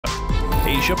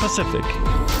Asia Pacific,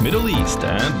 Middle East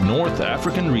and North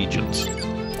African regions.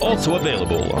 Also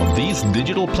available on these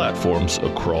digital platforms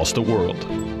across the world.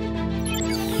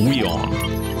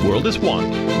 WION. World is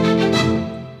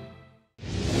one.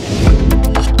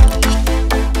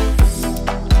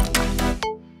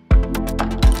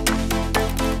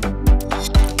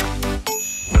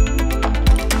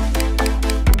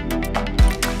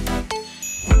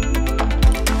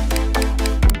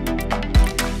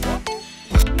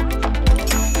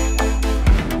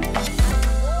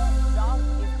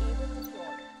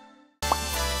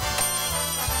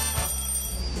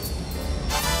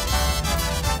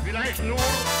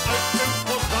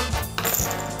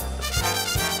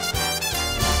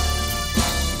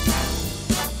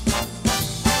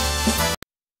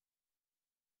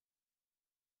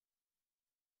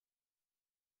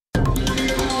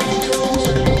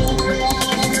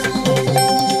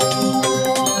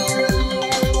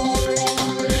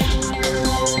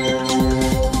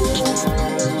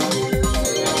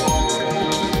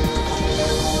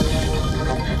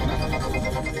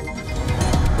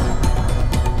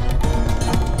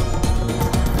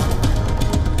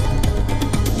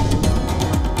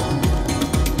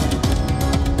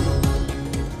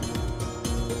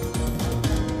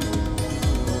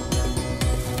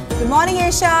 Good morning,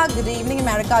 Asia. Good evening,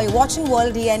 America. You're watching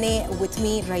World DNA with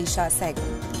me, Raisha Sehgal.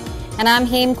 And I'm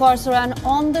Hem Korsaran.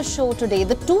 On the show today,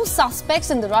 the two suspects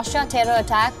in the Russia terror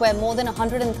attack where more than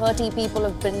 130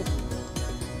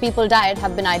 people died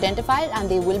have been identified, and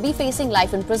they will be facing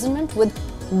life imprisonment, with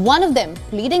one of them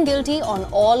pleading guilty on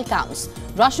all counts.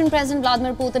 Russian President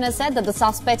Vladimir Putin has said that the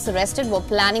suspects arrested were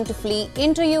planning to flee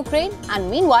into Ukraine,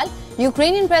 and meanwhile,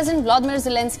 Ukrainian President Volodymyr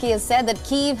Zelensky has said that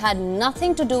Kyiv had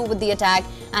nothing to do with the attack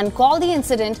and called the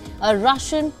incident a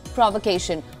Russian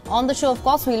provocation. On the show, of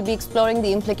course, we'll be exploring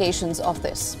the implications of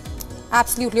this.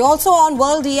 Absolutely. Also on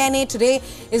World DNA today,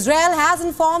 Israel has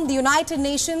informed the United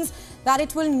Nations that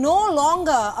it will no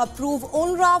longer approve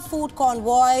UNRWA food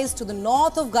convoys to the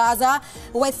north of Gaza,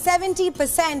 where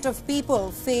 70% of people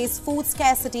face food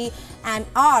scarcity and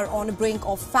are on the brink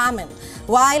of famine.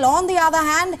 While on the other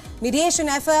hand, mediation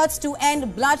efforts to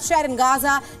end bloodshed in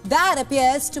Gaza, that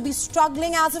appears to be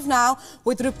struggling as of now,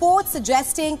 with reports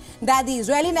suggesting that the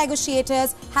Israeli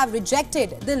negotiators have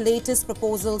rejected the latest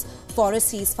proposals for a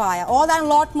ceasefire. All that and a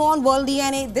lot more on World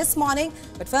DNA this morning,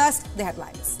 but first, the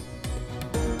headlines.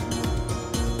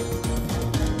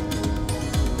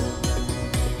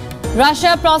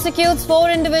 Russia prosecutes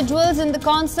 4 individuals in the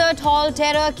concert hall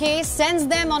terror case, sends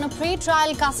them on a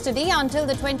pre-trial custody until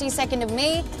the 22nd of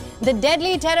May. The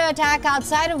deadly terror attack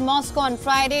outside of Moscow on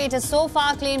Friday, it has so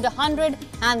far claimed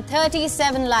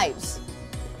 137 lives.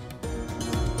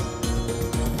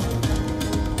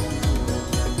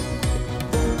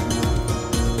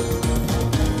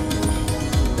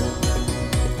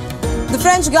 The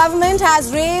French government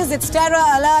has raised its terror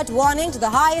alert warning to the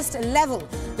highest level.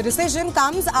 The decision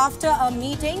comes after a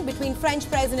meeting between French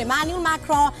President Emmanuel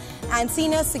Macron and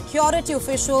senior security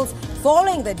officials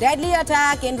following the deadly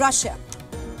attack in Russia.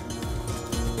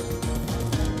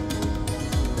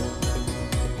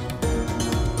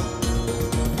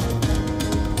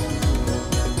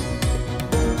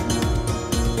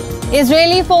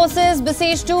 Israeli forces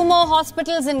besieged 2 more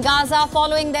hospitals in Gaza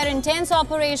following their intense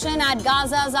operation at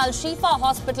Gaza's Al-Shifa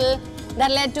hospital that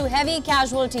led to heavy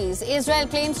casualties. Israel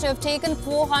claims to have taken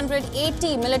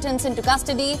 480 militants into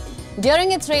custody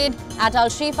during its raid at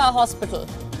Al-Shifa hospital.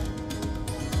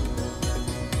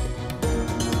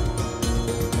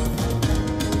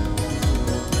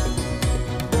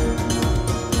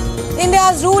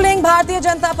 India's ruling Bharatiya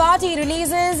Janata Party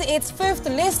releases its 5th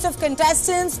list of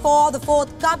contestants for the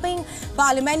forthcoming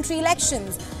parliamentary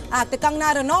elections. Actor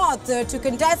Kangana Ranaut to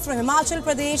contest from Himachal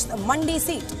Pradesh, the Mandi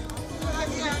seat.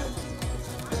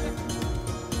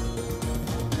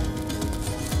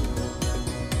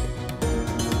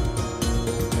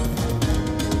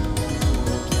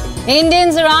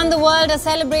 Indians around the world are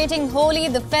celebrating Holi,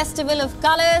 the festival of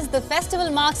colors. The festival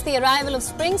marks the arrival of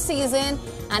spring season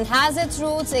and has its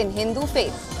roots in Hindu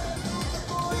faith.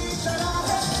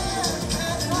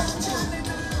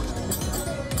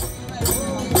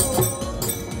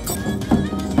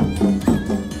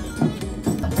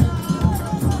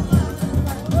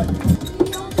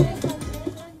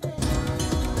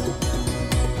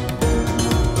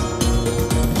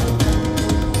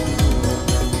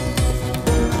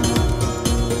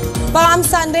 Palm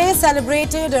Sunday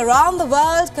celebrated around the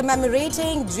world,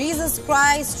 commemorating Jesus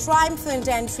Christ's triumphant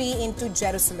entry into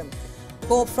Jerusalem.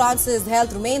 Pope Francis'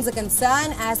 health remains a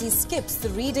concern as he skips the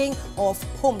reading of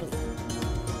homily.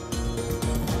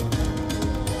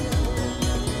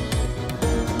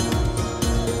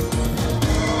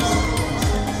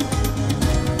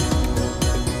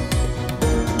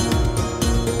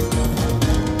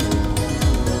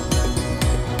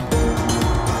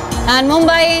 And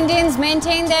Mumbai Indians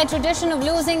maintain their tradition of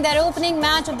losing their opening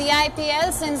match of the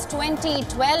IPL since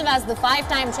 2012 as the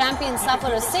five-time champions suffer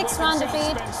a 6-run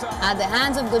defeat at the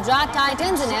hands of Gujarat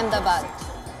Titans in Ahmedabad.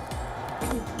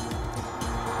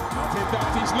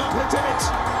 He's not hit it.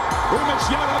 Umesh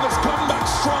Yadav has come back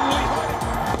strongly.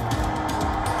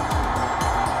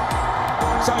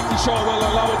 Saiki Shaw will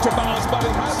allow it to bounce, but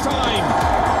it has time.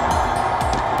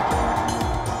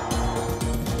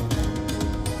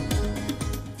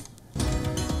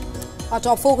 Our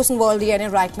top focus on World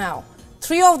DNA right now.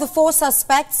 3 of the 4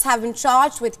 suspects have been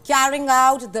charged with carrying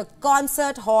out the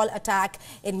concert hall attack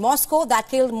in Moscow that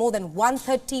killed more than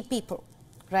 130 people.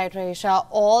 Right, Raisha.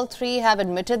 All 3 have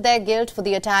admitted their guilt for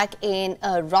the attack in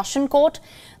a Russian court.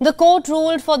 The court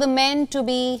ruled for the men to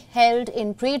be held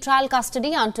in pre-trial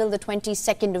custody until the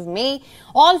 22nd of May.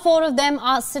 All 4 of them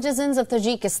are citizens of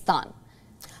Tajikistan.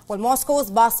 Well,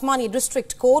 Moscow's Basmani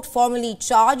District Court formally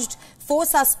charged 4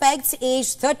 suspects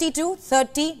aged 32,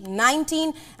 30,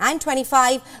 19 and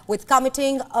 25 with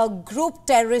committing a group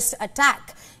terrorist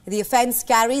attack. The offence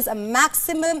carries a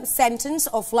maximum sentence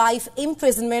of life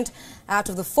imprisonment. Out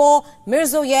of the 4,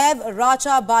 Mirzoyev,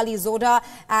 Racha Balizoda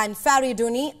and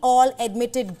Fariduni all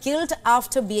admitted guilt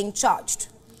after being charged.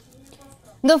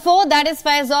 The 4th, that is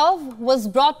Faizov, was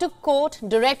brought to court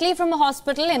directly from a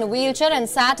hospital in a wheelchair and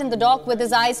sat in the dock with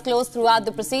his eyes closed throughout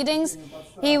the proceedings.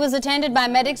 He was attended by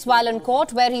medics while in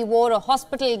court, where he wore a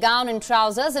hospital gown and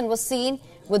trousers and was seen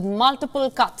with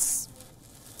multiple cuts.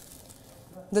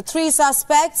 The 3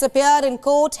 suspects appeared in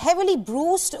court heavily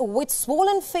bruised with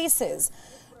swollen faces.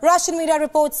 Russian media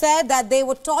reports said that they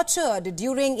were tortured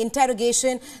during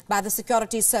interrogation by the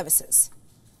security services.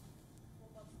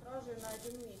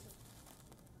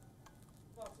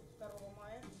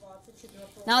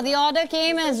 Now, the order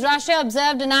came as Russia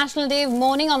observed a national day of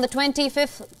mourning on the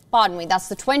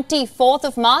 24th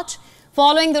of March,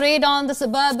 following the raid on the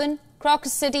suburban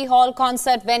Crocus City Hall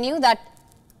concert venue that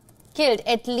killed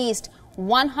at least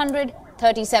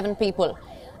 137 people.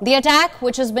 The attack,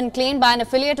 which has been claimed by an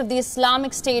affiliate of the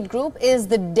Islamic State group, is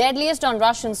the deadliest on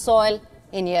Russian soil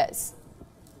in years.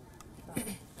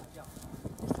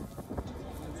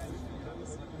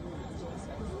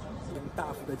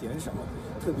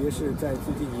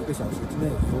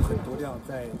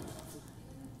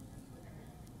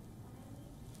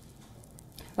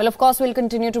 Well, of course, we'll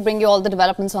continue to bring you all the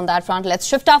developments on that front. Let's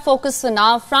shift our focus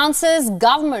now. France's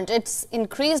government, it's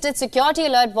increased its security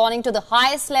alert warning to the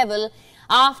highest level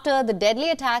after the deadly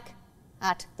attack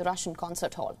at the Russian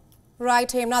concert hall.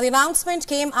 Right, Him. Now, the announcement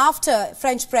came after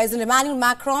French President Emmanuel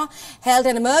Macron held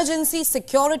an emergency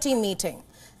security meeting.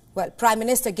 Well, Prime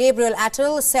Minister Gabriel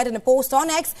Attal said in a post on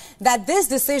X that this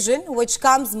decision, which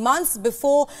comes months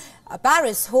before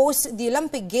Paris hosts the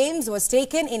Olympic Games, was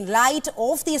taken in light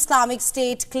of the Islamic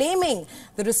State claiming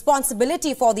the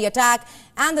responsibility for the attack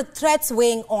and the threats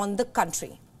weighing on the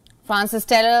country. France's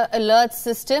terror alert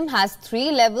system has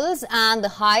 3 levels and the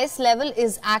highest level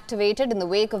is activated in the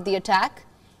wake of the attack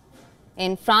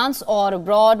in France or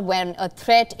abroad when a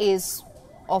threat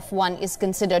of one is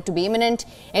considered to be imminent.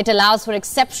 It allows for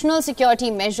exceptional security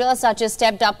measures such as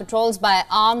stepped-up patrols by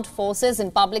armed forces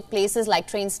in public places like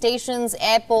train stations,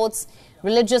 airports,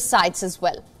 religious sites as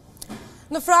well.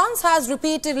 Now, France has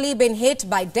repeatedly been hit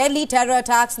by deadly terror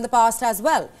attacks in the past as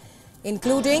well,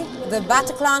 including the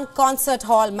Bataclan Concert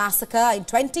Hall massacre in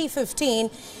 2015,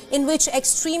 in which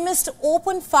extremists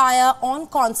opened fire on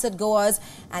concert-goers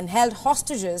and held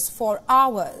hostages for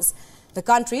hours. The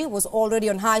country was already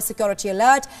on high security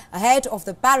alert ahead of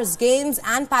the Paris Games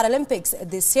and Paralympics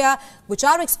this year, which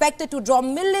are expected to draw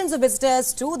millions of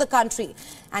visitors to the country.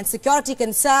 And security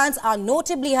concerns are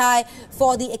notably high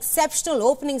for the exceptional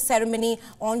opening ceremony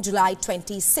on July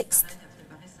 26th.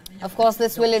 Of course,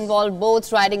 this will involve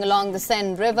boats riding along the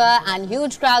Seine River and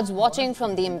huge crowds watching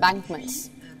from the embankments.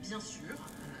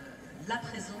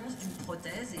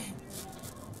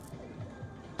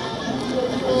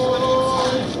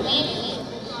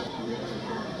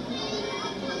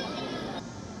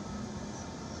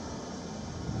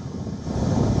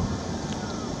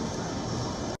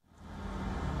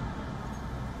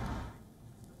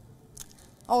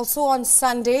 Also on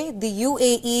Sunday, the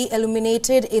UAE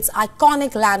illuminated its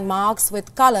iconic landmarks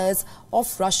with colors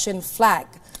of Russian flag.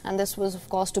 And this was, of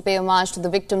course, to pay homage to the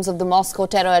victims of the Moscow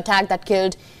terror attack that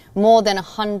killed more than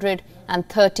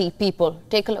 130 people.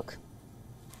 Take a look.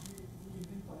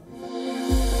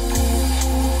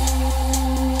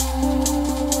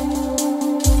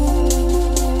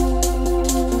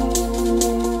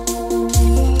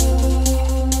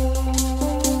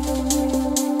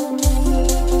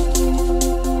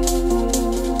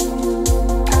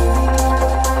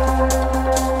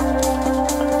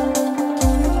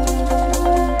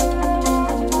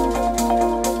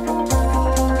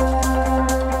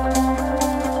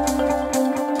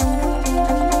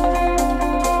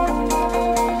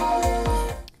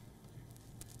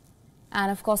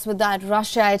 of course, with that,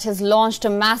 Russia, it has launched a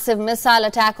massive missile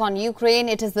attack on Ukraine.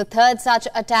 It is the third such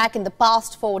attack in the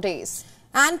past 4 days.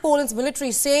 And Poland's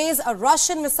military says a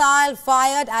Russian missile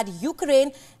fired at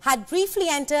Ukraine had briefly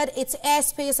entered its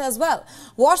airspace as well.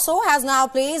 Warsaw has now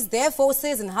placed their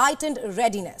forces in heightened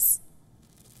readiness.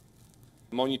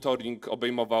 At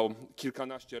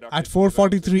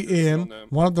 4:43 a.m.,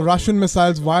 one of the Russian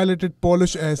missiles violated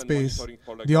Polish airspace.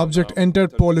 The object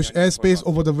entered Polish airspace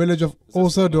over the village of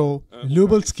Ozerdo,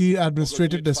 Lubelski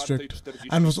Administrative District,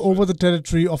 and was over the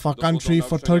territory of our country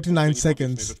for 39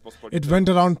 seconds. It went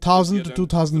around 1,000 to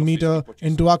 2,000 meters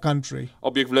into our country.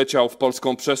 Obiekt wleciał w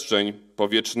polską przestrzeń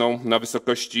powietrzną na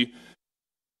wysokości.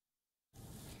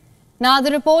 Now,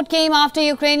 the report came after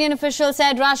Ukrainian officials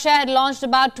said Russia had launched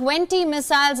about 20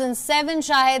 missiles and 7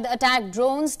 Shahed attack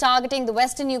drones targeting the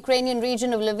western Ukrainian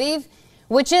region of Lviv,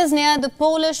 which is near the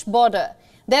Polish border.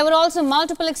 There were also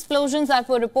multiple explosions that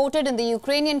were reported in the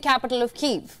Ukrainian capital of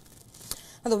Kyiv.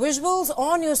 Now, the visuals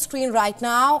on your screen right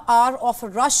now are of a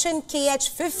Russian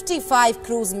Kh-55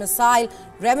 cruise missile.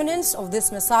 Remnants of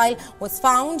this missile was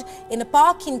found in a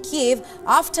park in Kyiv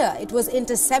after it was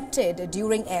intercepted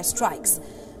during airstrikes.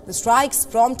 The strikes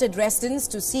prompted residents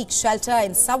to seek shelter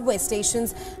in subway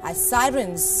stations as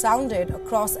sirens sounded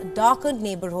across darkened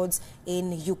neighborhoods in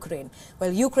Ukraine.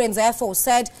 Well, Ukraine's Air Force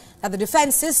said that the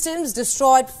defense systems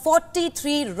destroyed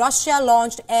 43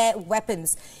 Russia-launched air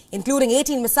weapons, including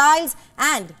 18 missiles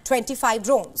and 25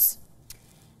 drones.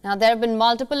 Now, there have been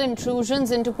multiple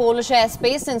intrusions into Polish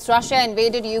airspace since Russia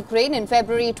invaded Ukraine in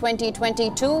February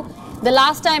 2022. The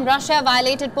last time Russia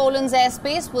violated Poland's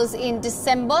airspace was in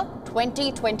December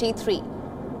 2023.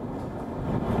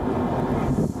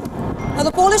 Now,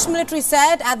 the Polish military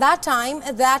said at that time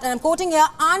that, and I'm quoting here,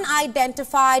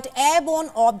 unidentified airborne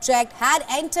object had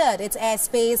entered its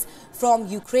airspace from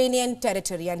Ukrainian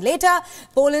territory. And later,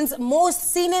 Poland's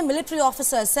most senior military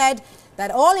officer said that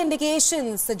all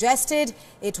indications suggested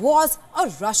it was a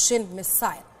Russian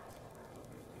missile.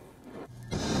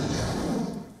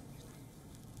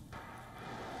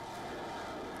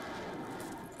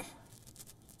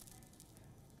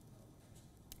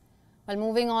 Well,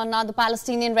 moving on now, the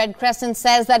Palestinian Red Crescent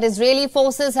says that Israeli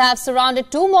forces have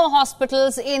surrounded 2 more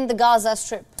hospitals in the Gaza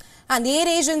Strip. And the aid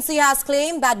agency has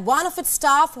claimed that one of its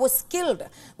staff was killed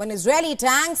when Israeli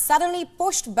tanks suddenly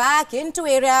pushed back into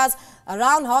areas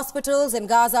around hospitals in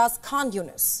Gaza's Khan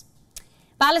Yunis.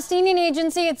 Palestinian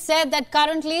agency, it said that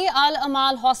currently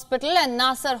Al-Amal Hospital and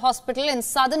Nasser Hospital in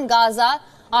southern Gaza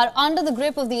are under the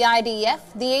grip of the IDF.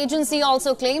 The agency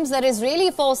also claims that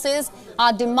Israeli forces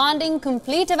are demanding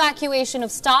complete evacuation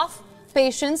of staff,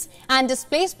 patients and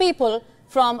displaced people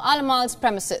from Al-Amal's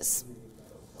premises.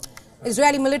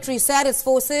 Israeli military said its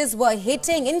forces were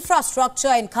hitting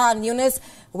infrastructure in Khan Yunis,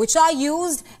 which are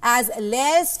used as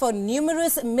lairs for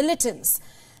numerous militants.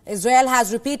 Israel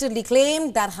has repeatedly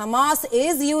claimed that Hamas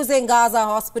is using Gaza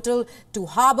hospital to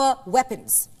harbor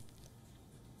weapons.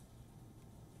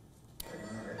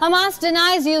 Hamas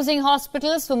denies using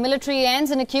hospitals for military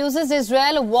ends and accuses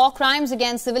Israel of war crimes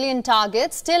against civilian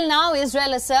targets. Till now,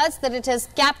 Israel asserts that it has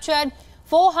captured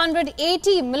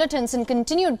 480 militants in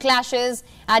continued clashes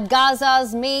at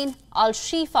Gaza's main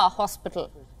Al-Shifa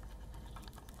hospital.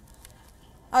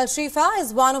 Al-Shifa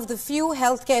is one of the few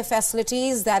healthcare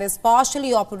facilities that is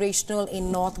partially operational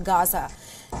in North Gaza.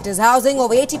 It is housing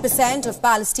over 80% of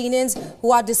Palestinians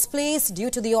who are displaced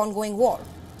due to the ongoing war.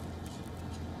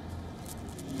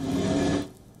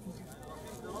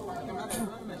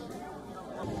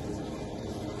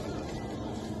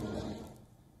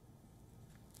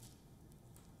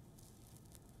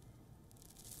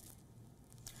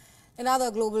 In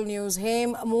other global news,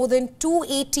 more than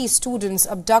 280 students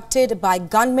abducted by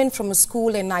gunmen from a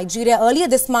school in Nigeria earlier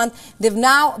this month, they've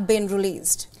now been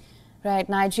released. Right,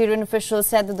 Nigerian officials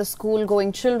said that the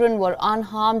school-going children were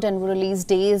unharmed and were released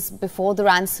days before the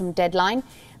ransom deadline.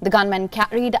 The gunmen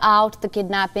carried out the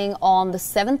kidnapping on the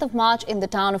 7th of March in the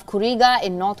town of Kuriga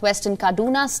in northwestern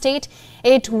Kaduna state.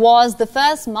 It was the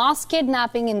first mass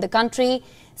kidnapping in the country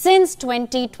since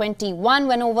 2021,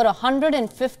 when over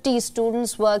 150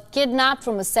 students were kidnapped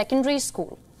from a secondary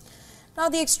school. Now,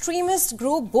 the extremist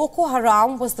group Boko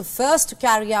Haram was the first to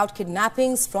carry out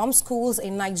kidnappings from schools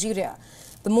in Nigeria.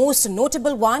 The most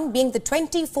notable one being the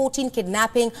 2014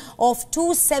 kidnapping of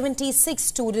 276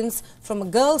 students from a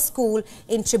girls' school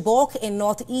in Chibok in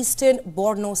northeastern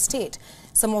Borno state.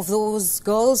 Some of those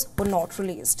girls were not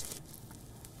released.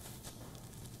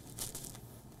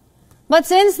 But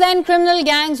since then, criminal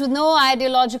gangs with no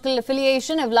ideological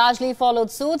affiliation have largely followed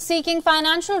suit, seeking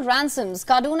financial ransoms.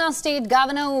 Kaduna State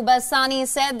Governor Ubas Sani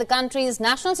said the country's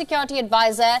national security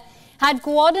advisor had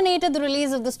coordinated the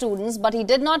release of the students, but he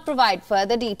did not provide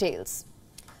further details.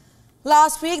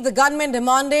 Last week, the gunmen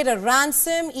demanded a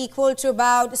ransom equal to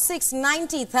about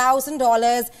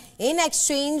 $690,000 in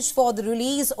exchange for the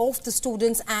release of the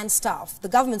students and staff. The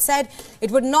government said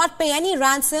it would not pay any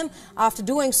ransom after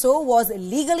doing so was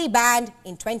legally banned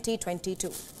in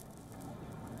 2022.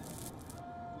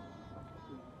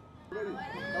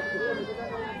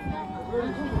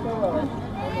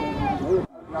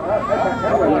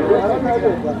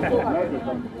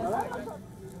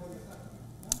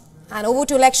 And over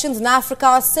to elections in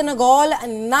Africa, Senegal,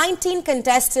 19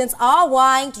 contestants are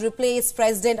vying to replace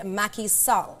President Macky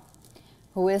Sall,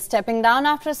 who is stepping down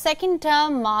after a second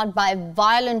term marked by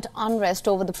violent unrest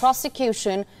over the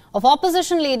prosecution of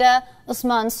opposition leader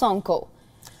Ousmane Sonko.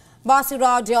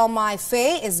 Bassirou Diomaye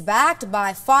Faye is backed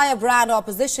by firebrand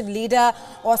opposition leader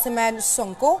Ousmane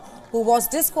Sonko, who was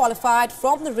disqualified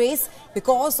from the race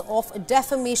because of a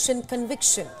defamation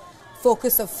conviction.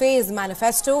 Focus of Faye's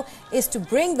manifesto is to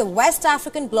bring the West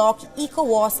African bloc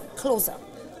ECOWAS closer.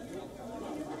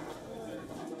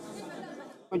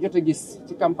 ma jot a gis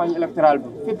ci campagne électorale bi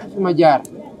fépp fi ma jaar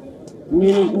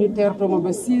ñu teertoo ma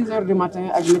ba 6 heures du matin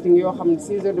ak meeting yoo xam ne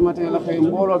 6 heures du matin la xëy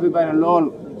mbooloo bi bari lool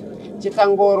ci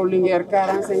tàngooru Linguère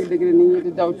 45 degré nit ñi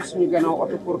di daw ci suñu gannaaw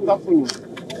oto pour topp ñu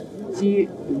ci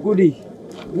guddi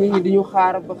nit ñi di ñu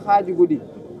xaar ba xaaju guddi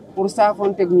pour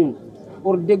saafonteeg ñun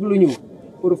pour déglu ñu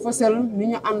pour fësal ni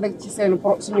ñu ànd ak ci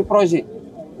suñu projet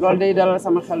loolu day dalal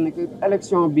sama xel ne que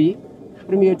élection bi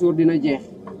premier tour dina jeex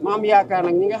ma am yaakaar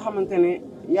nag ñi nga xamante ne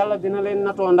yàlla dina leen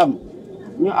natoo ndam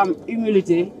ñu am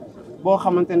humilité boo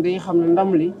xamante ne dañuy xam ne ndam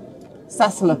li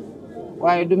sas la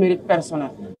waaye du mérite personnel.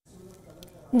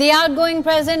 The outgoing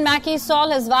President Macky Sall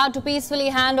has vowed to peacefully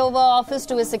hand over office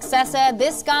to his successor.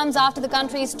 This comes after the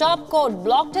country's top court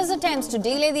blocked his attempts to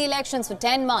delay the elections for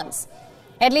 10 months.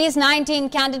 At least 19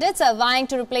 candidates are vying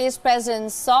to replace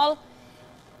President Sall.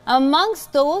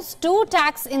 Amongst those, 2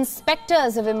 tax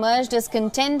inspectors have emerged as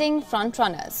contending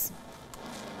frontrunners.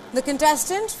 The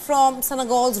contestant from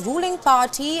Senegal's ruling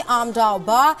party, Amadou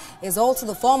Ba, is also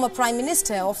the former Prime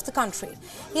Minister of the country.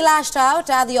 He lashed out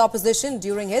at the opposition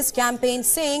during his campaign,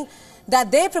 saying that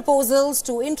their proposals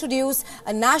to introduce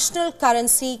a national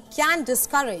currency can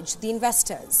discourage the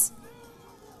investors.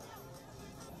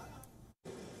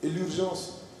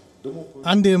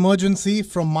 And the emergency,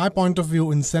 from my point of view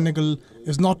in Senegal,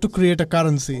 is not to create a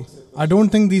currency. I don't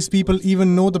think these people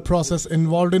even know the process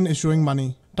involved in issuing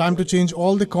money. Time to change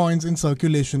all the coins in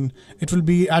circulation. It will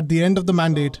be at the end of the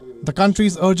mandate. The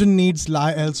country's urgent needs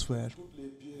lie elsewhere.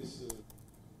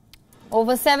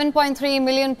 Over 7.3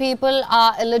 million people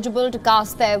are eligible to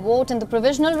cast their vote, and the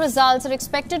provisional results are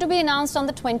expected to be announced on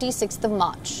the 26th of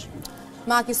March.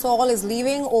 Macky Sall is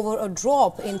leaving over a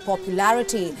drop in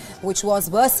popularity, which was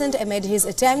worsened amid his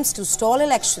attempts to stall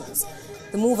elections.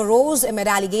 The move arose amid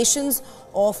allegations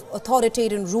of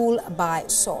authoritarian rule by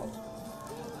Sall.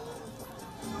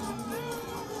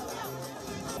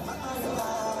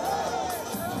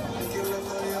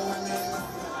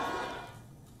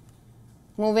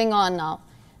 Moving on now.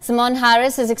 Simone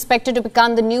Harris is expected to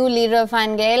become the new leader of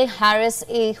Fine Gael. Harris,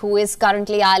 who is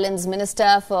currently Ireland's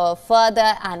Minister for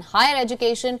Further and Higher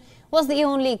Education, was the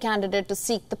only candidate to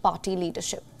seek the party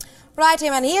leadership. Right,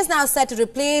 and he is now set to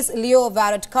replace Leo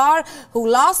Varadkar, who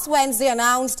last Wednesday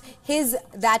announced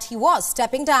that he was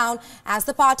stepping down as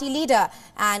the party leader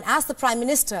and as the Prime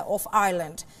Minister of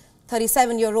Ireland.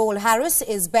 37-year-old Harris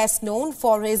is best known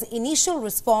for his initial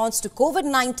response to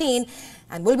COVID-19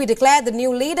 and will be declared the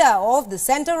new leader of the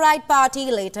centre-right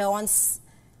party later on.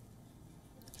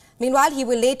 Meanwhile, he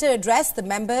will later address the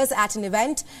members at an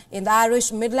event in the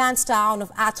Irish Midlands town of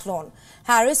Athlone.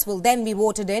 Harris will then be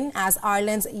voted in as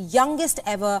Ireland's youngest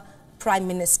ever Prime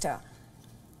Minister.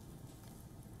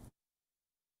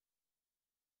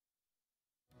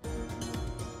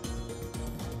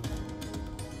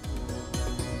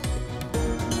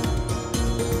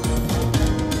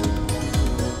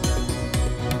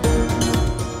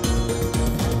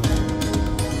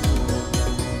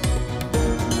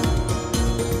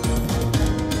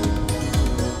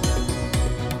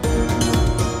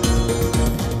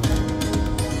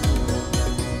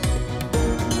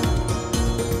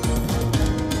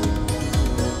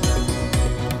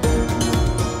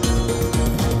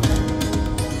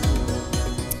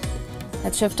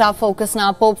 Let's shift our focus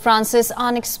now. Pope Francis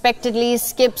unexpectedly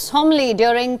skips homily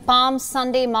during Palm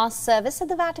Sunday Mass service at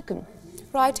the Vatican.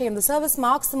 Right, Tim. The service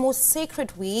marks the most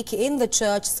sacred week in the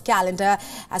church's calendar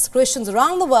as Christians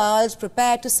around the world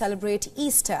prepare to celebrate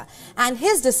Easter. And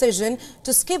his decision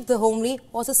to skip the homily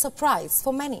was a surprise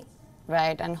for many.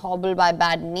 Right, and hobbled by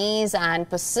bad knees and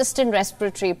persistent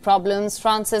respiratory problems,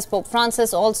 Pope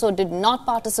Francis also did not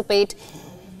participate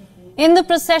in the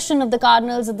procession of the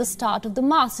cardinals at the start of the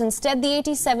Mass. Instead, the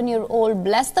 87-year-old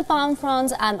blessed the palm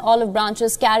fronds and olive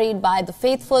branches carried by the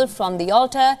faithful from the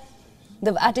altar.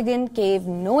 The Vatican gave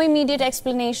no immediate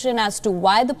explanation as to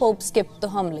why the Pope skipped the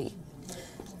homily.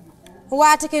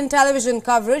 Vatican television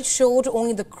coverage showed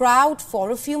only the crowd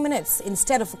for a few minutes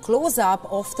instead of a close-up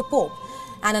of the Pope.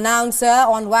 An announcer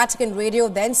on Vatican radio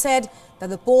then said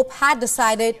that the Pope had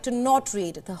decided to not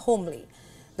read the homily.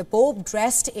 The Pope,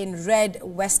 dressed in red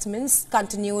vestments,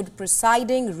 continued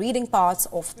presiding, reading parts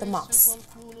of the Mass.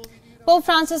 Pope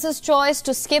Francis's choice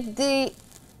to skip the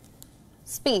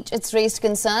speech, it's raised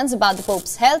concerns about the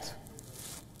Pope's health.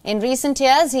 In recent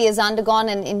years, he has undergone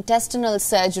an intestinal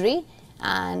surgery,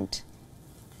 and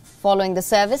following the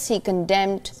service, he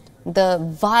condemned the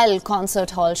vile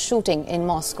concert hall shooting in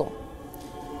Moscow.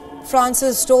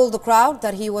 Francis told the crowd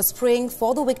that he was praying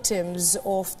for the victims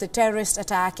of the terrorist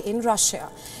attack in Russia.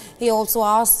 He also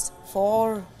asked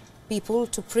for people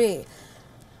to pray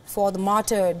for the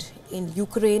martyred in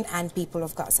Ukraine and people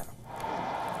of Gaza.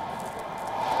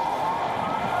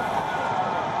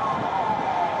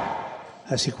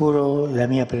 I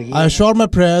assure my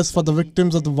prayers for the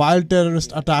victims of the vile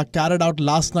terrorist attack carried out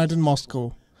last night in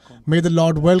Moscow. May the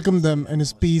Lord welcome them in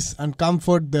His peace and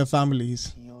comfort their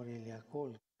families.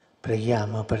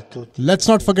 Let's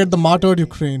not forget the martyred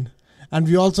Ukraine. And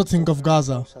we also think of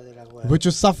Gaza, which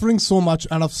is suffering so much,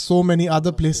 and of so many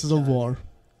other places of war.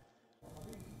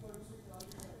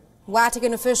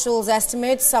 Vatican officials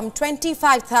estimate some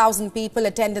 25,000 people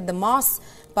attended the Mass.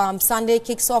 Palm Sunday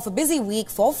kicks off a busy week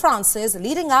for Francis,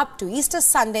 leading up to Easter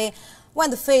Sunday, when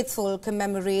the faithful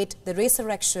commemorate the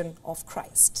resurrection of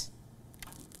Christ.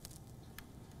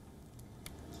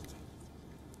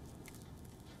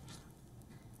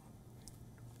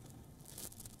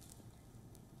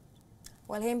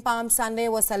 Well, Palm Sunday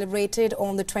was celebrated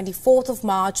on the 24th of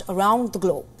March around the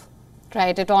globe.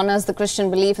 Right, it honors the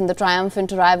Christian belief in the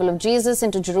triumphant arrival of Jesus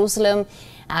into Jerusalem,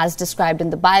 as described in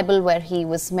the Bible, where he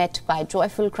was met by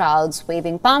joyful crowds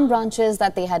waving palm branches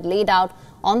that they had laid out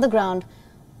on the ground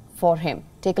for him.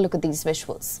 Take a look at these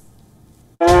visuals.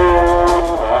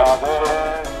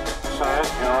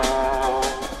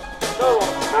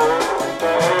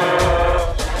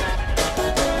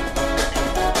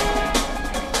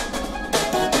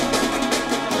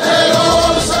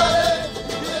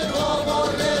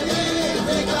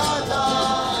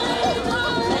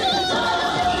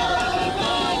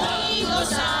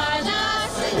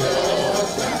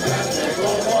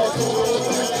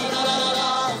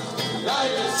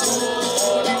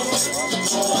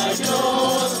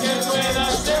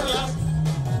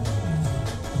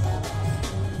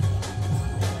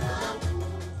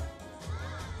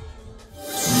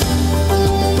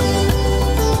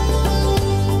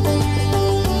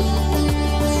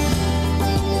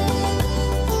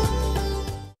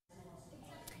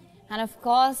 And of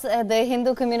course, the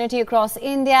Hindu community across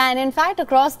India and in fact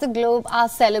across the globe are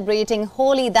celebrating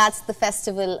Holi. That's the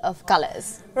festival of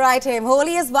colours. Right, Him.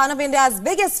 Holi is one of India's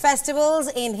biggest festivals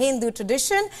in Hindu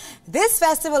tradition. This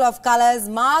festival of colours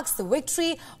marks the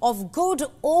victory of good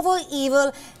over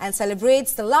evil and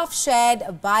celebrates the love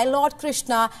shared by Lord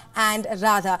Krishna and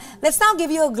Radha. Let's now give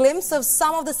you a glimpse of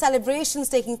some of the celebrations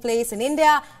taking place in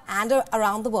India and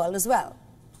around the world as well.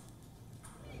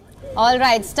 All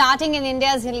right, starting in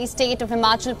India's hilly state of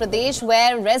Himachal Pradesh,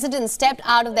 where residents stepped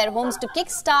out of their homes to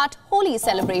kickstart Holi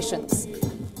celebrations.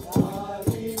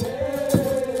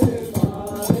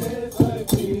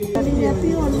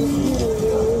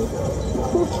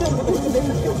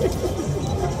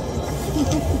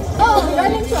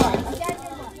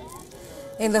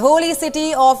 In the holy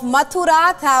city of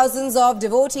Mathura, thousands of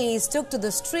devotees took to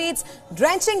the streets,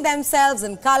 drenching themselves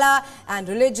in colour and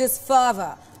religious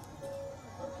fervour.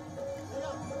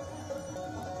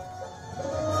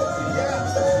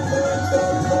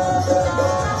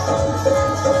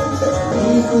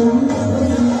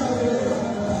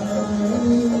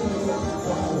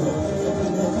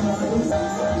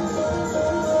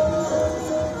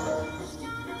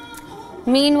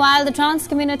 Meanwhile, the trans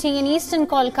community in eastern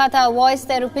Kolkata voiced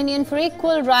their opinion for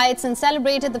equal rights and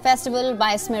celebrated the festival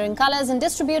by smearing colours and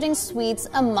distributing sweets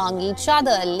among each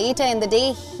other. Later in the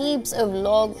day, heaps of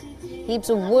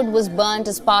wood was burnt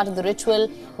as part of the ritual,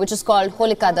 which is called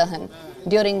Holika Dahan,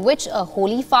 during which a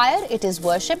holy fire, it is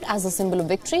worshipped as a symbol of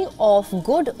victory of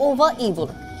good over evil.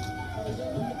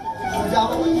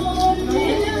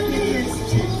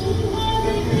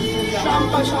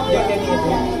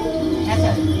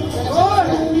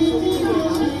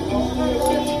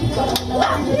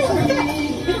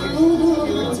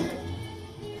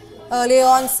 Earlier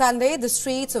on Sunday, the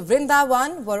streets of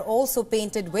Vrindavan were also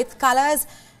painted with colours,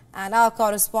 and our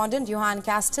correspondent Johan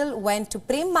Castell went to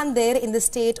Prem Mandir in the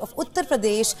state of Uttar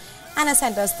Pradesh and has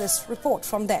sent us this report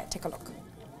from there. Take a look.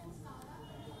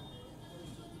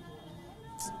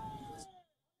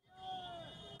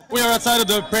 We are outside of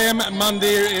the Prem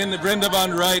Mandir in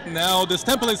Vrindavan right now. This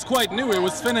temple is quite new. It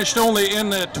was finished only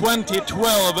in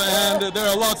 2012, and there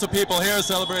are lots of people here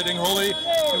celebrating Holi.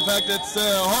 In fact, it's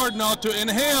hard not to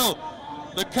inhale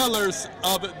the colors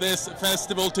of this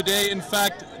festival today. In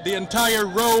fact, the entire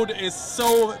road is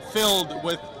so filled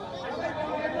with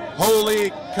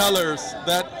holy colors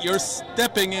that you're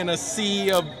stepping in a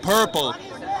sea of purple.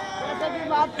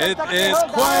 It is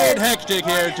quite hectic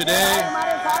here today.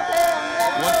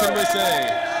 What can we say?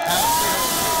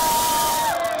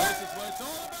 This is what it's all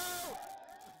about.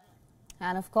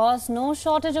 And of course, no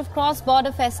shortage of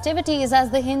cross-border festivities as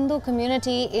the Hindu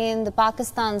community in the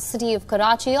Pakistan city of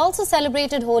Karachi also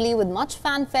celebrated Holi with much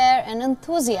fanfare and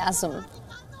enthusiasm.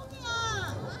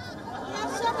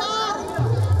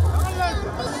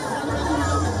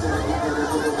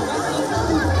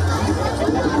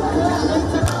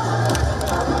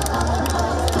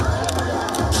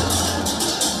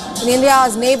 In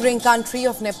India's neighbouring country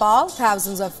of Nepal,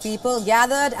 thousands of people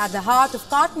gathered at the heart of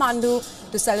Kathmandu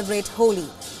to celebrate Holi.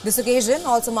 This occasion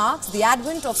also marks the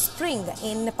advent of spring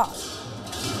in Nepal.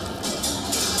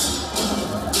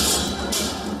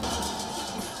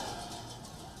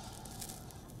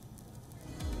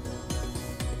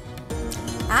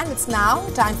 And it's now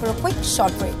time for a quick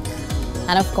short break.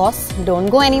 And of course, don't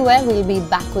go anywhere. We'll be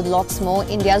back with lots more.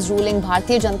 India's ruling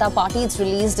Bharatiya Janata Party has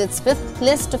released its 5th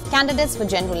list of candidates for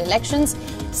general elections.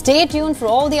 Stay tuned for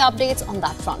all the updates on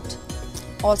that front.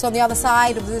 Also on the other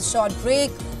side of this short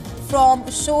break, from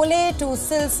Sholay to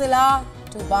Silsila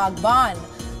to Baghban,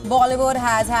 Bollywood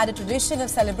has had a tradition of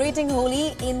celebrating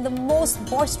Holi in the most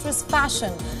boisterous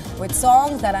fashion with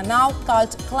songs that are now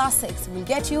cult classics. We'll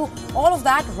get you all of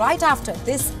that right after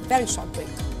this very short break.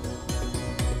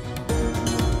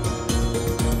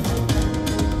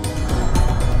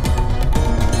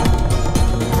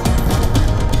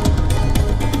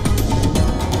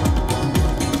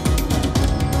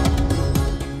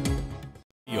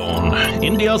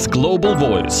 India's global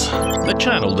voice, the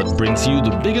channel that brings you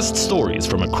the biggest stories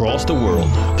from across the world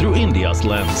through India's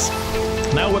lens.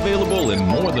 Now available in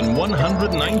more than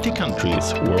 190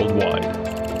 countries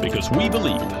worldwide. Because we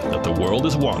believe that the world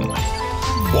is one.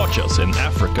 Watch us in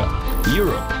Africa,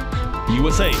 Europe,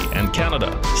 USA and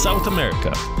Canada, South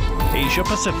America, Asia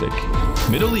Pacific,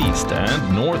 Middle East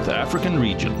and North African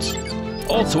regions.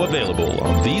 Also available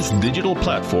on these digital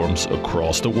platforms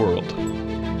across the world.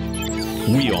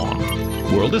 WION.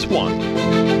 World is one.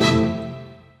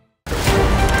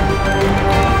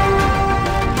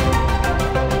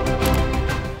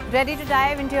 Ready to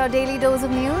dive into your daily dose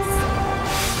of news?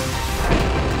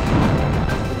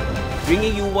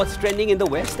 Bringing you what's trending in the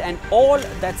West and all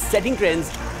that's setting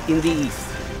trends in the East.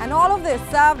 And all of this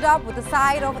served up with a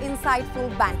side of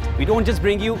insightful banter. We don't just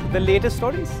bring you the latest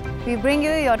stories. We bring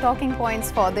you your talking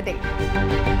points for the day.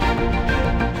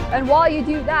 And while you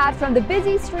do that, from the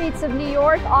busy streets of New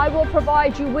York, I will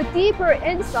provide you with deeper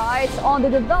insights on the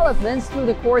developments through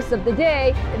the course of the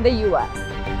day in the U.S.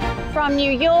 From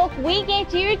New York, we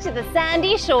get you to the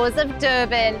sandy shores of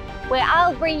Durban, where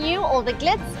I'll bring you all the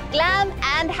glitz, glam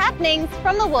and happenings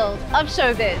from the world of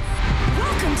showbiz.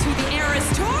 Welcome to the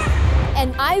Eras Tour.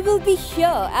 And I will be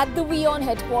here at the WION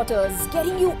headquarters,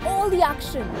 getting you all the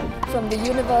action from the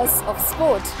universe of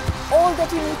sport. All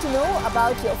that you need to know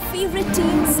about your favorite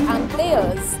teams and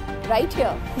players, right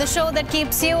here. The show that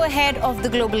keeps you ahead of the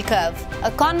global curve.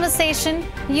 A conversation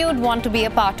you'd want to be a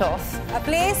part of. A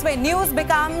place where news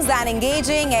becomes an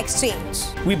engaging exchange.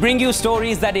 We bring you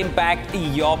stories that impact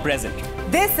your present.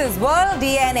 This is World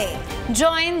DNA.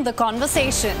 Join the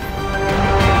conversation.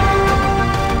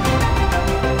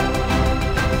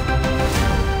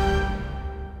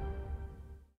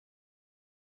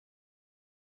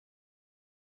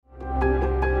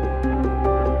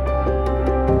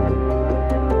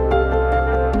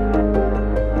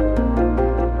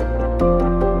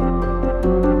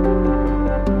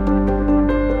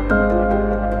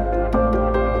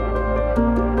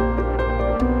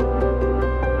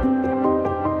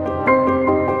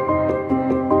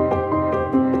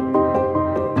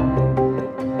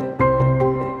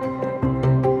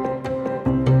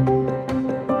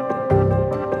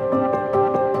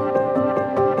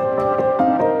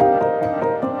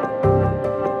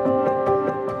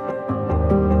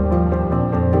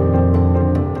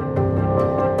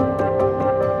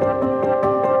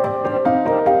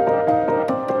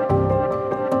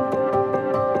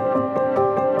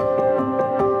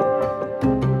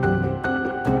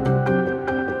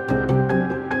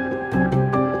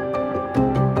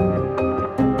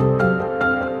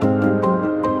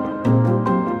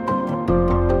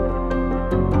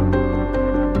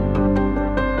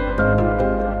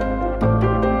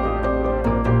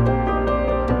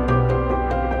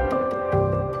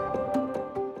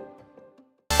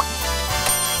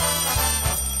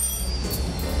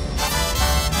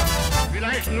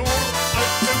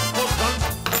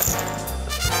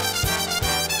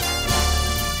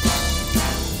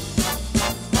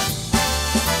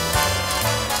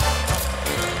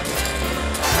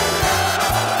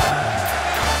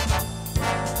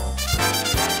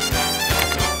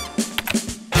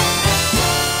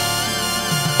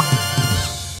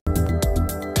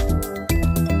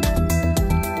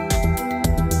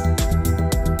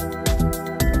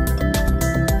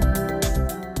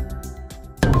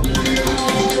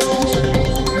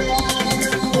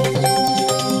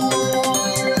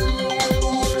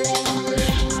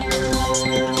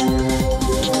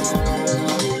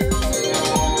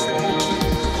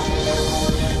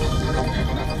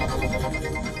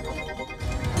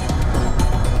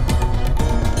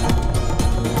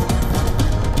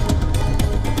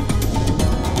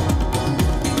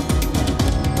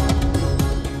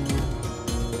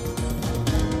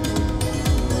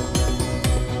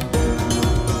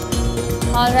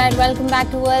 Alright, welcome back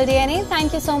to World DNA.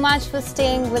 Thank you so much for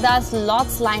staying with us.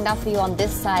 Lots lined up for you on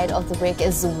this side of the break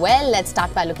as well. Let's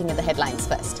start by looking at the headlines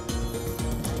first.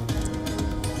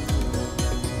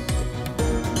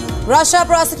 Russia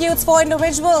prosecutes 4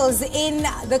 individuals in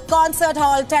the concert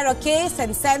hall terror case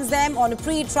and sends them on a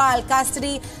pre-trial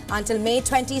custody until May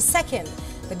 22nd.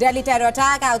 The deadly terror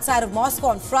attack outside of Moscow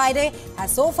on Friday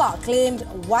has so far claimed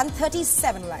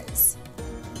 137 lives.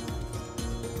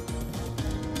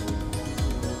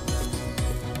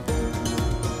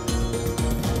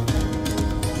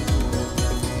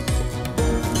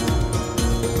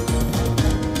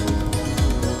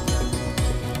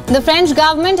 The French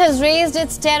government has raised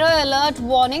its terror alert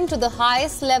warning to the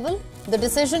highest level. The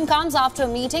decision comes after a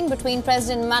meeting between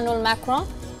President Emmanuel Macron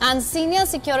and senior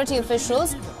security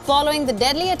officials following the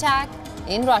deadly attack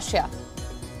in Russia.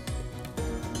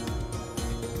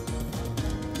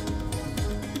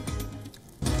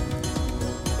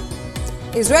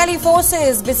 Israeli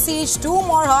forces besieged 2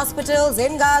 more hospitals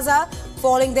in Gaza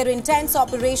following their intense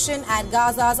operation at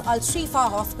Gaza's Al-Shifa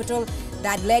hospital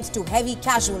that led to heavy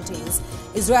casualties.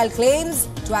 Israel claims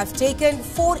to have taken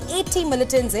 480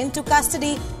 militants into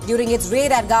custody during its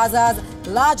raid at Gaza's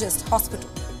largest hospital.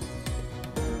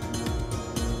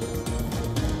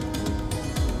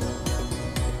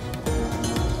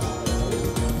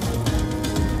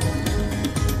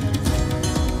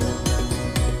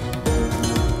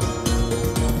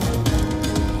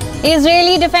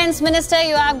 Israeli Defense Minister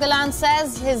Yoav Gallant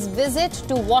says his visit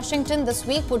to Washington this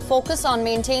week would focus on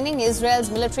maintaining Israel's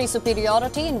military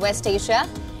superiority in West Asia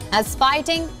as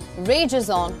fighting rages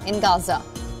on in Gaza.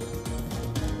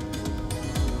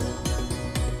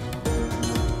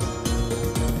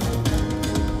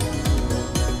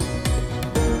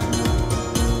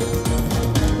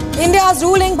 India's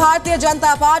ruling Bharatiya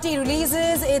Janata Party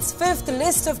releases its 5th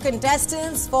list of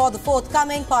contestants for the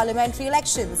forthcoming parliamentary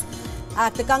elections.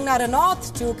 Actor Kangana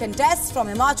Ranaut to contest from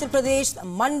Himachal Pradesh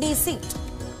Mandi seat.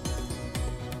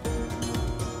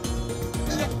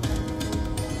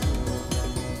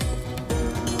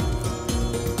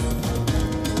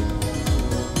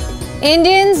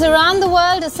 Indians around the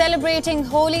world are celebrating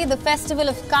Holi, the festival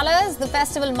of colours. The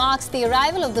festival marks the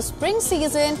arrival of the spring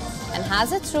season and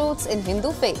has its roots in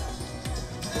Hindu faith.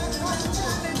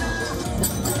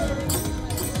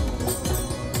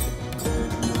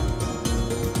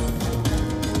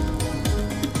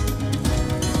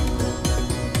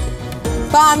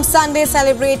 Palm Sunday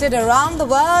celebrated around the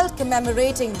world,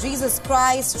 commemorating Jesus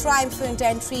Christ's triumphant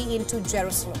entry into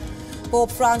Jerusalem.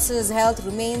 Pope Francis' health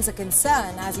remains a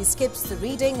concern as he skips the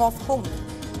reading of Homily.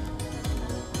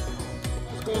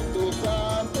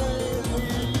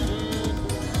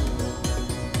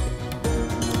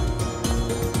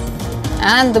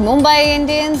 And the Mumbai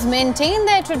Indians maintain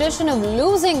their tradition of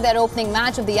losing their opening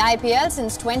match of the IPL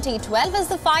since 2012 as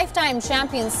the 5-time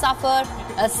champions suffer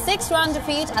a 6-run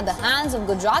defeat at the hands of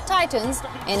Gujarat Titans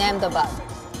in Ahmedabad.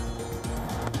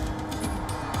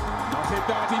 Not hit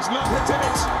that, he's not hitting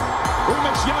it.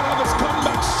 Umesh Yadav has come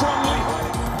back strongly.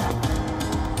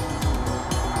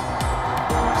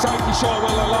 Saiki Shaw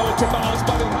will allow it to bounce,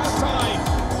 but it has time.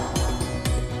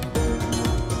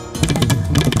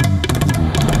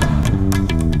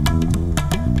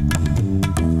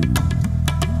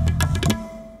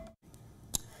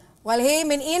 Well,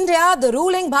 in India, the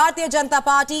ruling Bharatiya Janata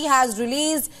Party has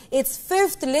released its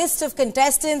 5th list of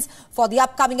contestants for the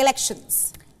upcoming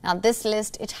elections. Now, this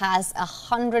list, it has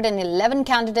 111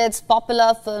 candidates: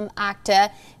 popular film actor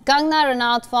Kangana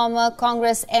Ranaut, former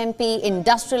Congress MP,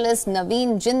 industrialist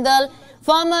Naveen Jindal,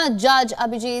 former judge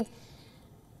Abhijit,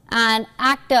 and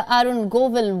actor Arun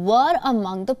Govil were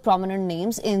among the prominent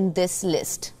names in this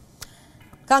list.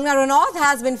 Kangana Ranaut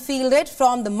has been fielded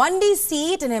from the Mandi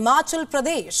seat in Himachal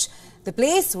Pradesh, the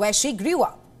place where she grew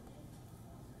up.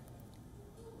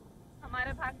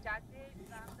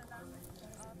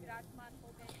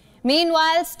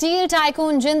 Meanwhile, steel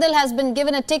tycoon Jindal has been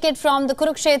given a ticket from the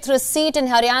Kurukshetra seat in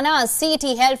Haryana, a seat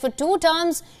he held for 2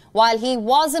 terms while he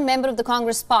was a member of the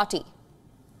Congress party.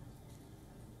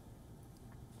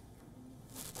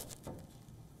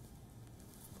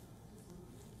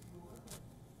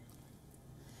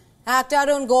 Actor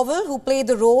Arun Govil, who played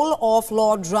the role of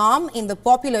Lord Ram in the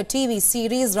popular TV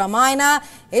series Ramayana,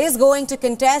 is going to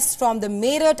contest from the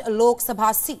Meerut Lok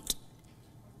Sabha seat.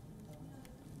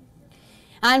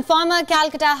 And former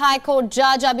Calcutta High Court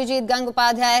Judge Abhijit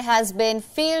Gangopadhyay has been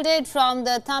fielded from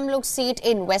the Tamluk seat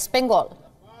in West Bengal.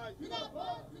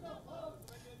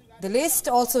 The list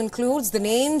also includes the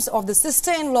names of the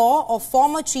sister-in-law of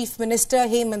former Chief Minister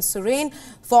Hemant Soren.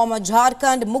 Former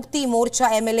Jharkhand Mukti Morcha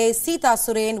MLA Sita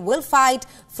Soren will fight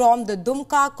from the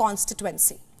Dumka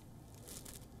constituency.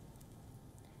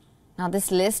 Now, this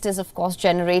list is, of course,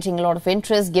 generating a lot of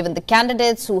interest given the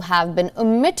candidates who have been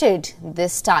omitted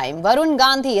this time. Varun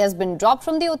Gandhi has been dropped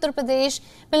from the Uttar Pradesh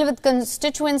Pilwit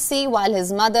constituency, while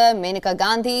his mother, Menaka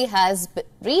Gandhi, has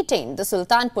retained the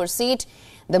Sultanpur seat.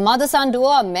 The mother-son duo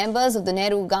are members of the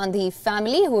Nehru-Gandhi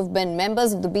family who have been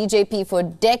members of the BJP for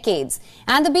decades.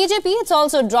 And the BJP, it's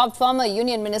also dropped former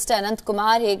Union Minister Anant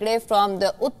Kumar Hegde from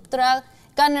the Uttara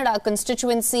Kannada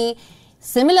constituency.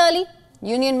 Similarly,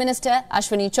 Union Minister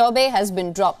Ashwini Chaubey has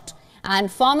been dropped.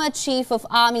 And former Chief of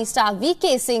Army Staff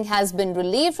V.K. Singh has been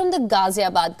relieved from the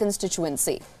Ghaziabad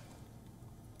constituency.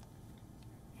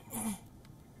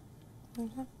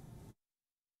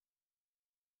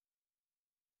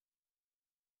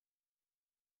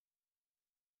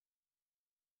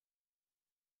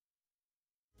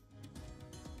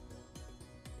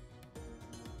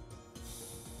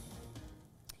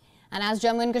 And as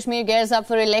Jammu and Kashmir gears up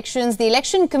for elections, the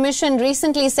Election Commission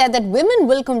recently said that women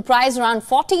will comprise around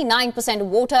 49% of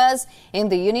voters in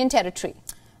the Union Territory.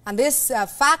 And this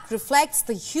fact reflects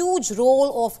the huge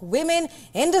role of women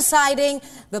in deciding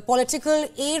the political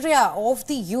area of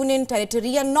the Union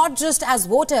Territory, and not just as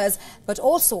voters, but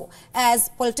also as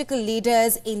political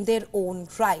leaders in their own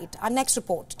right. Our next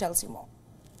report tells you more.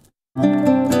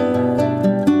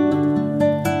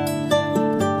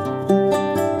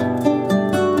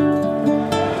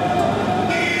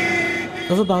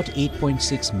 Of about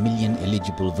 8.6 million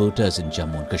eligible voters in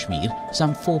Jammu and Kashmir,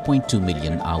 some 4.2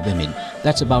 million are women.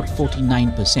 That's about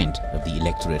 49% of the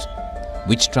electorate,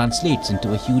 which translates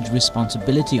into a huge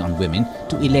responsibility on women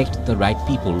to elect the right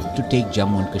people to take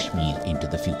Jammu and Kashmir into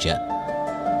the future.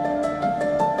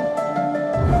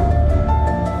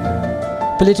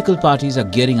 Political parties are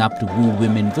gearing up to woo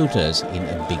women voters in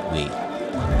a big way.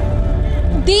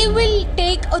 They will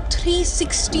take a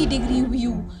 360-degree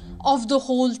view of the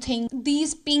whole thing.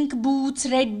 These pink booths,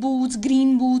 red booths,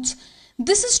 green booths,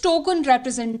 this is token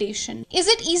representation. Is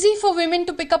it easy for women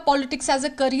to pick up politics as a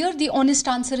career? The honest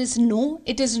answer is no,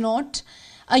 it is not.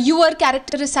 You are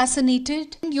character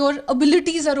assassinated. Your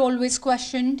abilities are always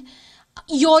questioned.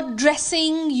 Your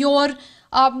dressing, your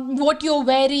what you're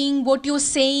wearing, what you're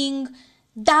saying,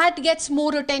 that gets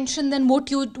more attention than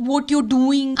what you're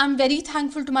doing. I'm very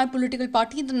thankful to my political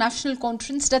party, the National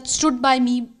Conference, that stood by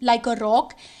me like a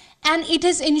rock. And it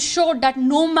has ensured that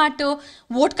no matter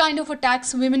what kind of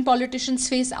attacks women politicians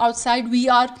face outside, we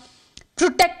are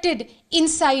protected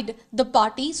inside the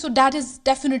party. So that has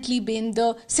definitely been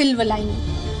the silver lining.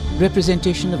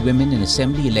 Representation of women in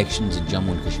assembly elections in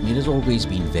Jammu and Kashmir has always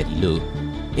been very low.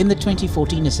 In the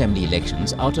 2014 assembly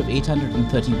elections, out of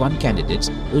 831 candidates,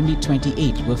 only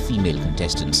 28 were female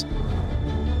contestants.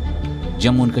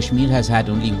 Jammu and Kashmir has had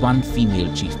only one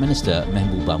female chief minister,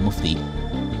 Mehbooba Mufti.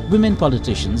 Women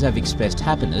politicians have expressed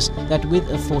happiness that with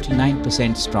a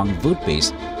 49% strong vote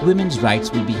base, women's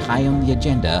rights will be high on the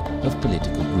agenda of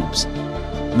political groups.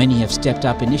 Many have stepped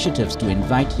up initiatives to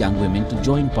invite young women to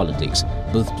join politics,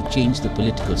 both to change the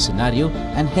political scenario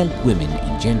and help women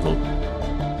in general.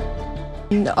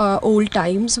 In old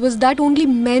times was that only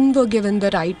men were given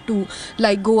the right to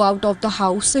go out of the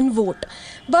house and vote.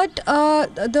 But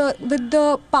with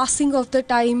the passing of the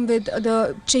time, with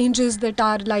the changes that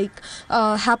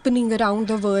are happening around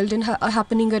the world and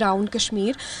happening around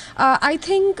Kashmir, I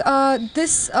think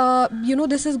this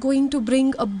is going to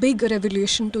bring a big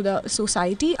revolution to the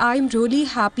society. I'm really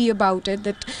happy about it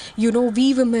that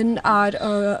we women are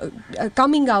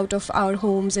coming out of our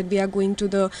homes and we are going to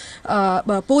the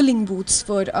polling booths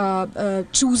for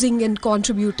choosing and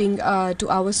contributing to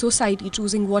our society,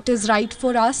 choosing what is right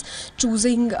for us,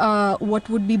 choosing what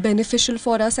would be beneficial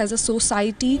for us as a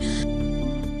society.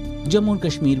 Jammu and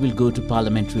Kashmir will go to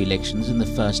parliamentary elections in the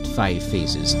first 5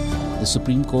 phases. The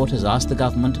Supreme Court has asked the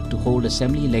government to hold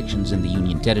assembly elections in the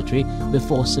Union Territory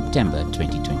before September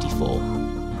 2024.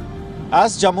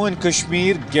 As Jammu and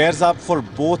Kashmir gears up for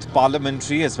both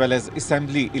parliamentary as well as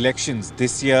assembly elections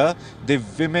this year, the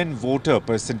women voter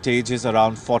percentage is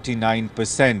around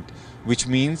 49%, which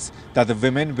means that the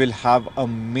women will have a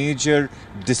major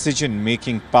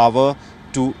decision-making power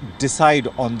to decide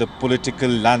on the political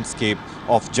landscape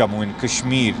of Jammu and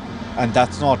Kashmir. And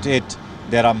that's not it.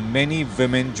 There are many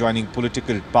women joining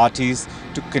political parties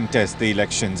to contest the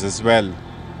elections as well.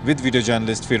 With video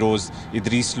journalist Feroz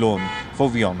Idris Lone for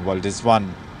WION World is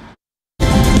One.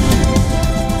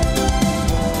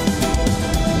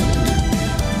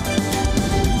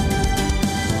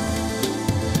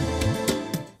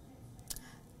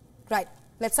 Right.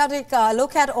 Let's now take a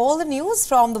look at all the news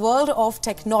from the world of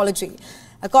technology.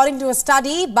 According to a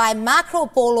study by Macro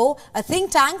Polo, a think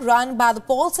tank run by the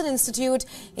Paulson Institute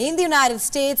in the United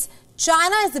States,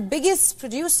 China is the biggest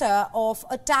producer of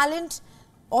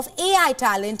AI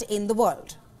talent in the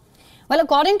world. Well,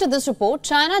 according to this report,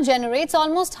 China generates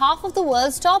almost half of the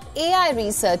world's top AI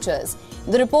researchers.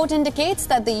 The report indicates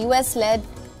that the United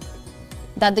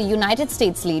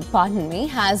States lead,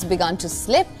 has begun to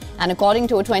slip. And according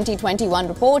to a 2021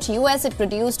 report, US had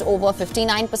produced over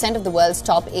 59% of the world's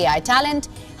top AI talent.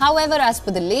 However, as per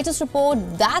the latest report,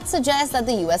 that suggests that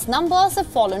the US numbers have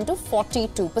fallen to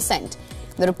 42%.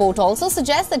 The report also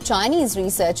suggests that Chinese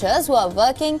researchers who are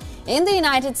working in the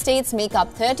United States make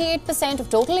up 38%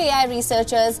 of total AI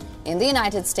researchers in the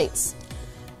United States.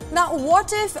 Now,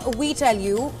 what if we tell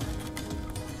you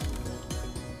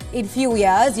in few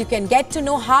years you can get to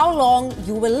know how long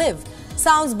you will live?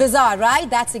 Sounds bizarre, right?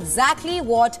 That's exactly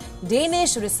what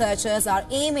Danish researchers are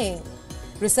aiming.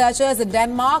 Researchers in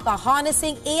Denmark are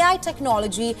harnessing AI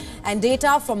technology and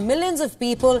data from millions of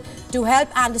people to help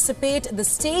anticipate the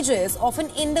stages of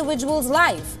an individual's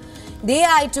life. The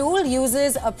AI tool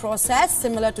uses a process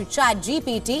similar to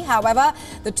ChatGPT. However,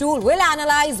 the tool will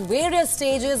analyze various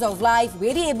stages of life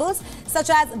variables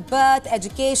such as birth,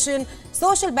 education,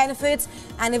 social benefits,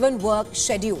 and even work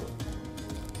schedule.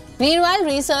 Meanwhile,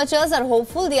 researchers are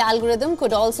hopeful the algorithm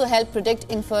could also help predict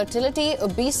infertility,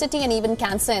 obesity, and even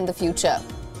cancer in the future.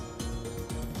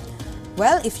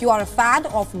 Well, if you are a fan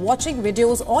of watching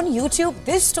videos on YouTube,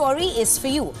 this story is for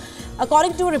you.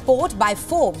 According to a report by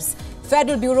Forbes,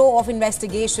 Federal Bureau of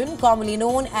Investigation, commonly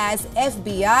known as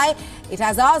FBI, it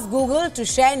has asked Google to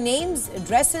share names,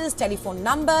 addresses, telephone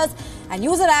numbers, and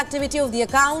user activity of the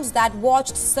accounts that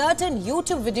watched certain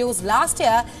YouTube videos last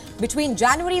year between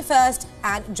January 1st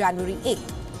and January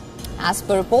 8th. As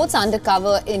per reports,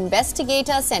 undercover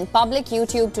investigators sent public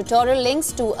YouTube tutorial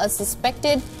links to a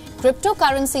suspected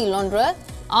cryptocurrency launderer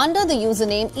under the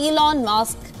username Elon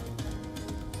Musk.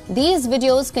 These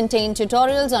videos contain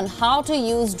tutorials on how to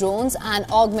use drones and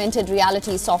augmented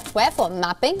reality software for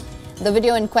mapping. The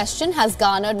video in question has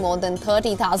garnered more than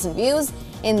 30,000 views.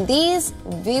 In these,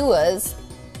 viewers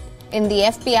in the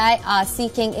FBI are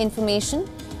seeking information.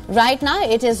 Right now,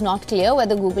 it is not clear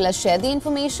whether Google has shared the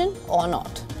information or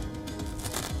not.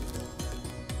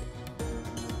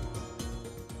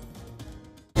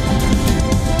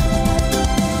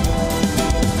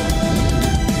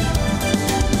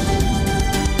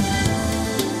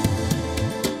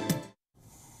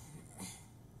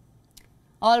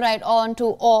 All right, on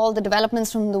to all the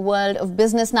developments from the world of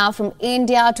business now. From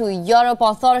India to Europe,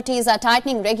 authorities are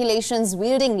tightening regulations,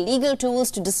 wielding legal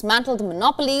tools to dismantle the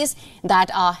monopolies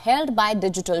that are held by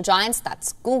digital giants.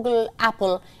 That's Google,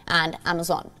 Apple and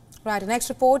Amazon. Right, the next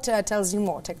report tells you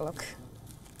more. Take a look.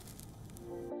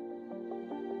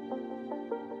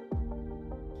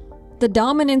 The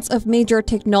dominance of major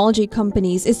technology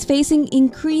companies is facing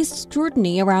increased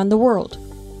scrutiny around the world.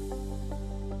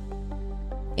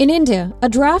 In India, a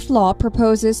draft law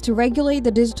proposes to regulate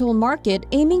the digital market,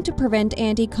 aiming to prevent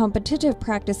anti-competitive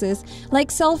practices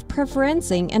like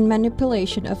self-preferencing and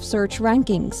manipulation of search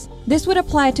rankings. This would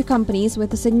apply to companies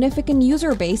with a significant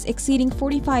user base exceeding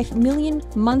 45 million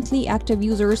monthly active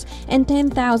users and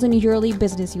 10,000 yearly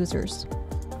business users.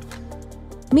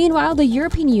 Meanwhile, the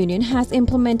European Union has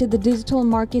implemented the Digital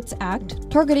Markets Act,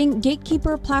 targeting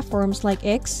gatekeeper platforms like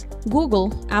X,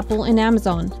 Google, Apple, and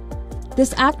Amazon.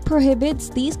 This act prohibits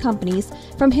these companies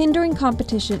from hindering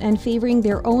competition and favoring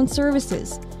their own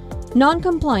services.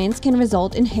 Non-compliance can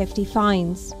result in hefty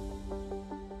fines.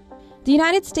 The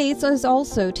United States is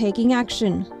also taking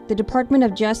action. The Department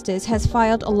of Justice has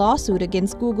filed a lawsuit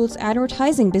against Google's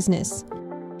advertising business,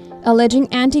 alleging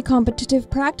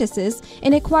anti-competitive practices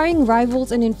in acquiring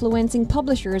rivals and influencing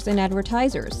publishers and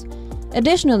advertisers.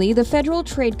 Additionally, the Federal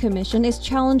Trade Commission is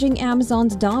challenging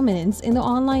Amazon's dominance in the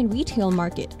online retail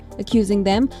market, accusing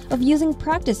them of using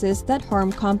practices that harm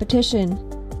competition.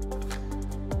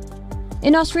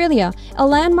 In Australia, a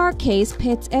landmark case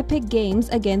pits Epic Games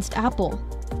against Apple.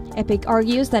 Epic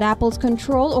argues that Apple's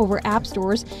control over app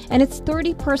stores and its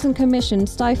 30-person commission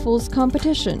stifles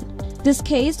competition. This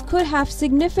case could have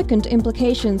significant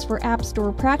implications for app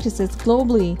store practices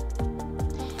globally.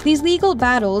 These legal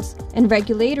battles and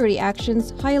regulatory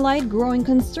actions highlight growing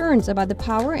concerns about the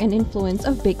power and influence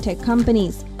of big tech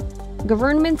companies.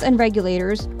 Governments and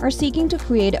regulators are seeking to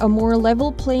create a more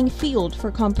level playing field for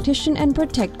competition and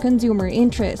protect consumer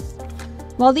interests.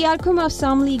 While the outcome of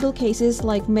some legal cases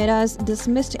like Meta's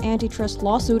dismissed antitrust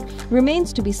lawsuit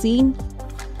remains to be seen,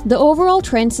 the overall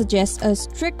trend suggests a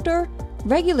stricter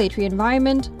regulatory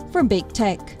environment for big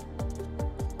tech.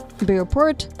 Bureau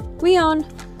Report, WION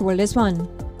World is One.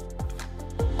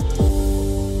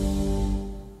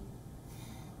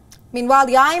 Meanwhile,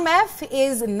 the IMF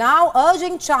is now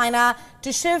urging China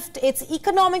to shift its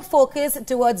economic focus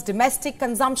towards domestic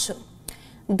consumption.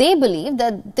 They believe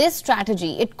that this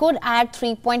strategy, it could add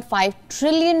 $3.5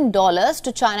 trillion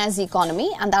to China's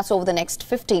economy, and that's over the next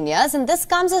 15 years. And this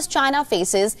comes as China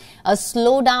faces a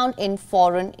slowdown in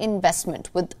foreign investment,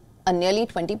 with a nearly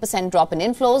 20% drop in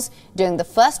inflows during the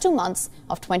first 2 months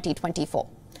of 2024.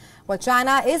 Well,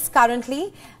 China is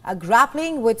currently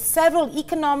grappling with several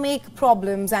economic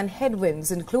problems and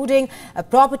headwinds, including a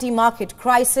property market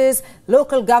crisis,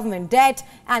 local government debt,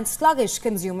 and sluggish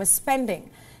consumer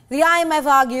spending. The IMF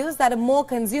argues that a more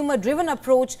consumer-driven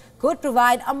approach could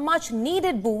provide a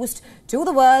much-needed boost to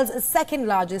the world's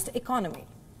second-largest economy.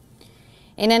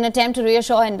 In an attempt to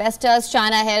reassure investors,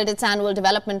 China held its annual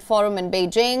development forum in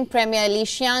Beijing. Premier Li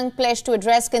Qiang pledged to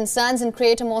address concerns and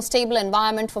create a more stable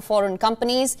environment for foreign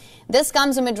companies. This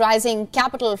comes amid rising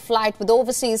capital flight, with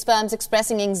overseas firms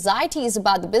expressing anxieties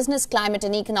about the business climate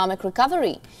and economic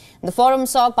recovery. The forum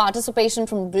saw participation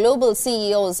from global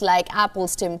CEOs like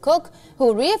Apple's Tim Cook,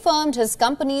 who reaffirmed his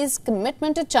company's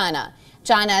commitment to China.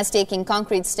 China is taking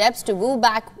concrete steps to woo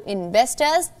back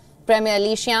investors. Premier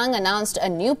Li Qiang announced a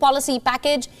new policy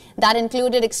package that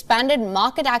included expanded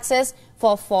market access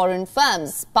for foreign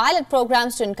firms, pilot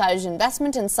programs to encourage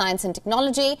investment in science and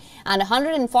technology, and a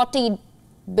 $140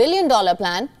 billion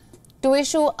plan to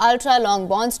issue ultra-long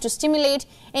bonds to stimulate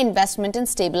investment and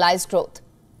stabilize growth.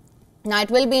 Now, it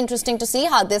will be interesting to see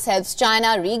how this helps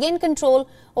China regain control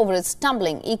over its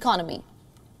tumbling economy.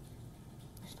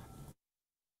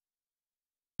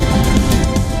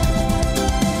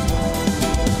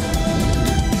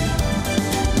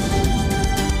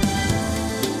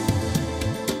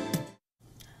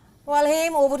 Well,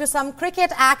 Haim, over to some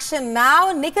cricket action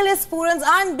now. Nicholas Pooran's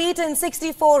unbeaten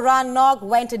 64-run knock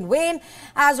went in vain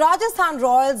as Rajasthan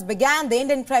Royals began the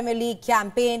Indian Premier League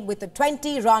campaign with a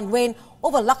 20-run win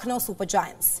over Lucknow Super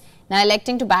Giants. Now,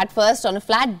 electing to bat first on a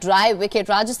flat, dry wicket,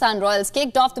 Rajasthan Royals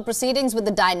kicked off the proceedings with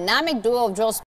the dynamic duo of Joe